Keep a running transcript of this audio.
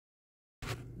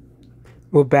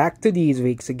We're back to these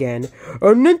weeks again. A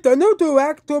Nintendo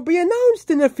Direct will be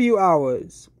announced in a few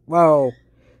hours. Well,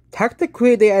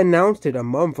 technically they announced it a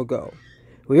month ago.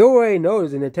 We already know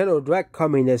there's a Nintendo Direct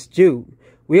coming this June.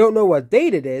 We don't know what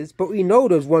date it is, but we know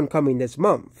there's one coming this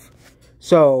month.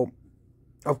 So,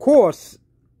 of course,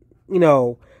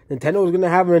 Nintendo is going to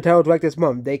have a Nintendo Direct this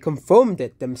month. They confirmed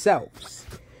it themselves.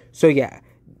 So yeah,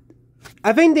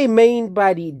 I think they mean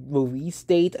by the release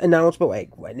date announcement,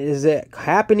 like when is it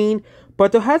happening?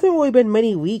 But there hasn't really been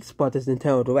many leaks about this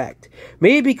Nintendo Direct.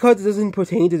 Maybe because it doesn't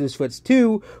pertain to the Switch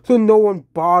 2, so no one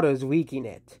bothers leaking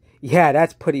it. Yeah,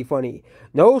 that's pretty funny.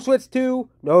 No Switch 2,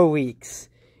 no leaks.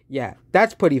 Yeah,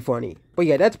 that's pretty funny. But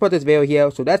yeah, that's about this video here.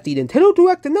 So that's the Nintendo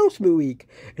Direct announcement week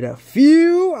in a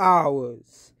few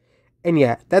hours. And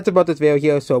yeah, that's about this video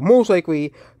here. So most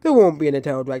likely, there won't be a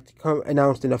Nintendo Direct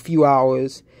announced in a few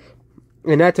hours.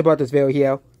 And that's about this video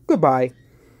here. Goodbye.